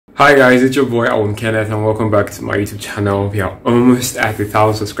Hi guys, it's your boy awomkenneth and welcome back to my YouTube channel. We are almost at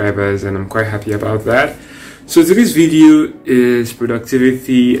 1,000 subscribers and I'm quite happy about that. So today's video is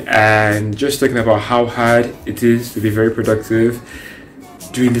productivity and just talking about how hard it is to be very productive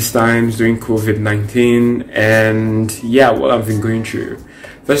during these times, during COVID-19, and yeah, what I've been going through.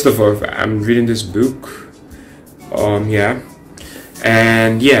 First of all, I'm reading this book, let's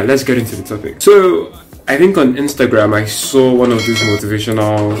get into the topic. So I think on Instagram I saw one of these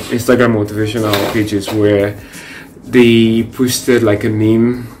Instagram motivational pages where they posted like a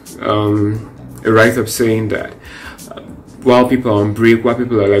meme, a write-up saying that while people are on break, while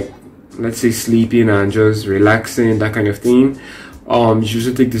people are like, let's say, sleeping and just relaxing, that kind of thing, you should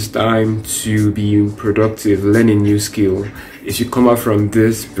also take this time to be productive, learn a new skill. If you come out from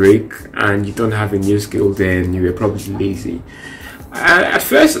this break and you don't have a new skill, then you were probably lazy. At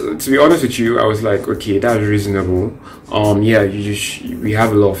first, to be honest with you, I was like, okay, that's reasonable. We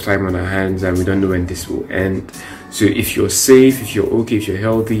have a lot of time on our hands and we don't know when this will end. So if you're safe, if you're okay, if you're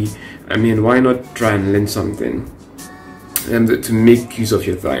healthy, I mean, why not try and learn something and to make use of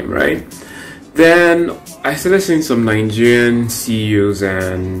your time, right? Then I started seeing some Nigerian CEOs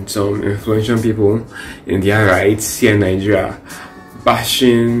and some influential people in their rights here in Nigeria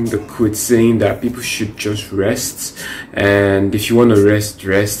bashing the quote, saying that people should just rest, and if you want to rest,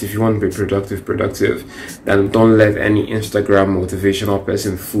 if you want to be productive, then don't let any Instagram motivational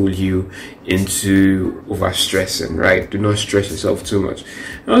person fool you into overstressing, right? Do not stress yourself too much.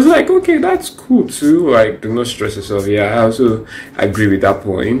 And I was like, okay, that's cool too, like, do not stress yourself. Yeah, I also agree with that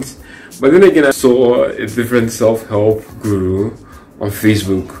point. But then again, I saw a different self-help guru on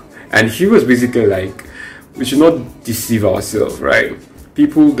Facebook, and he was basically like, we should not deceive ourselves, right?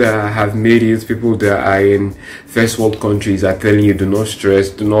 People that have made it, people that are in first world countries are telling you, do not stress,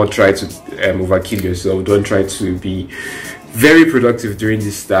 do not try to overkill yourself, don't try to be very productive during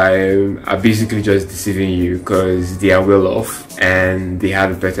this time, are basically just deceiving you because they are well off and they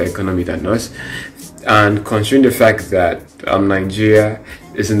have a better economy than us. And considering the fact that Nigeria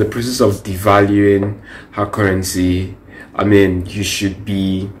is in the process of devaluing her currency, I mean, you should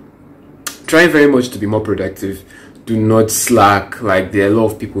be trying very much to be more productive. Do not slack. Like, there are a lot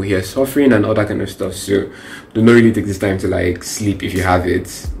of people here suffering and all that kind of stuff, so do not really take this time to like sleep. If you have it,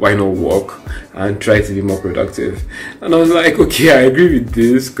 why not work and try to be more productive? And I was like, okay, I agree with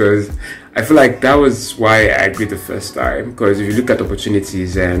this, because I feel like that was why I agreed the first time. Because if you look at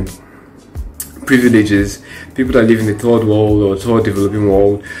opportunities and privileges, people that live in the third world or third developing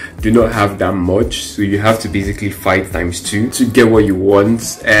world do not have that much, so you have to basically fight ×2 to get what you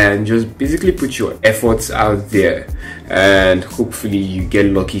want, and just basically put your efforts out there and hopefully you get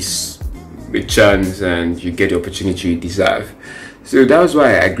lucky with chance and you get the opportunity you deserve. So that was why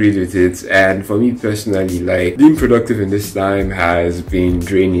I agreed with it. And for me personally, like, being productive in this time has been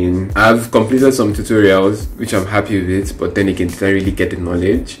draining. I've completed some tutorials which I'm happy with, but then again, didn't really get the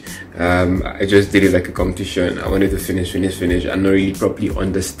knowledge. I just did it like a competition. I wanted to finish and not really properly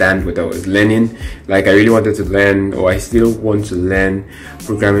understand what I was learning. Like, I really wanted to learn, or I still want to learn,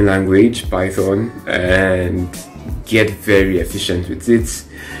 programming language Python and get very efficient with it.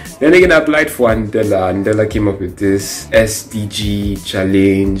 Then again, I applied for Andela. Andela came up with this SDG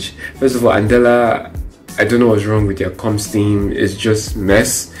challenge. First of all, Andela, I don't know what's wrong with their comms team. It's just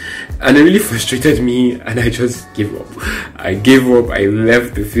mess, and it really frustrated me, and I just gave up. I gave up. I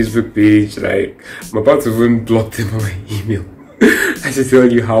left the Facebook page. Like, I'm about to even block them on my email. I should tell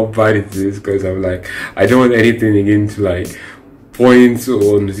you how bad it is, because I'm like, I don't want anything again to like point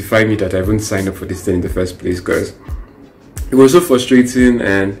or notify me that I haven't signed up for this thing in the first place, because it was so frustrating.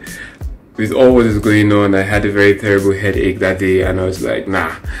 And with all what is going on, I had a very terrible headache that day, and I was like,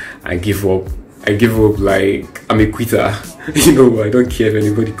 nah, I give up. Like, I'm a quitter. You know, I don't care if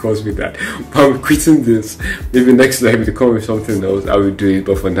anybody calls me that, but I'm quitting this. Maybe next time they come with something else, I will do it,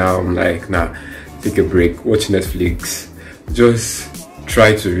 but for now I'm like, nah, take a break, watch Netflix, just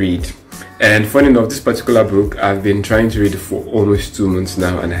try to read. And funny enough, this particular book, I've been trying to read for almost 2 months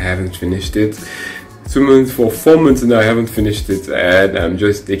now and I haven't finished it. 4 months now I haven't finished it, and I'm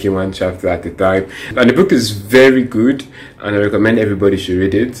just taking one chapter at a time. And the book is very good and I recommend everybody should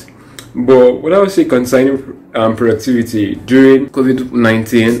read it. But what I would say concerning productivity during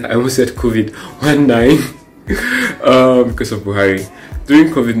COVID-19, I almost said COVID-19 because of Buhari.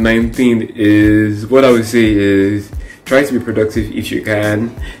 During COVID-19 is, what I would say is, try to be productive if you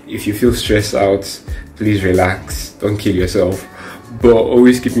can. If you feel stressed out, please relax, don't kill yourself. But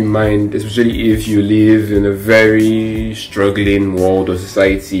always keep in mind, especially if you live in a very struggling world or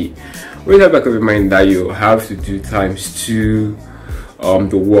society, always have back of your mind that you have to do ×2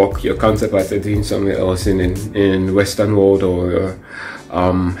 the work your counterparts are doing somewhere else in Western world or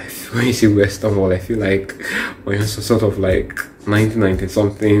When you say Western world, I feel like we're in some sort of like 1990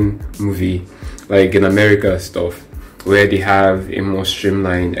 something movie, like in America stuff, where they have a more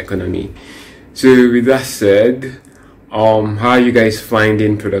streamlined economy. So with that said, how are you guys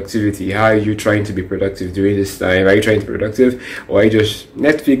finding productivity? How are you trying to be productive during this time? Are you trying to be productive, or are you just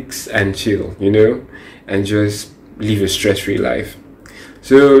Netflix and chill, and just live a stress-free life?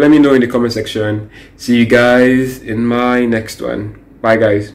 So let me know in the comment section. See you guys in my next one. Bye guys.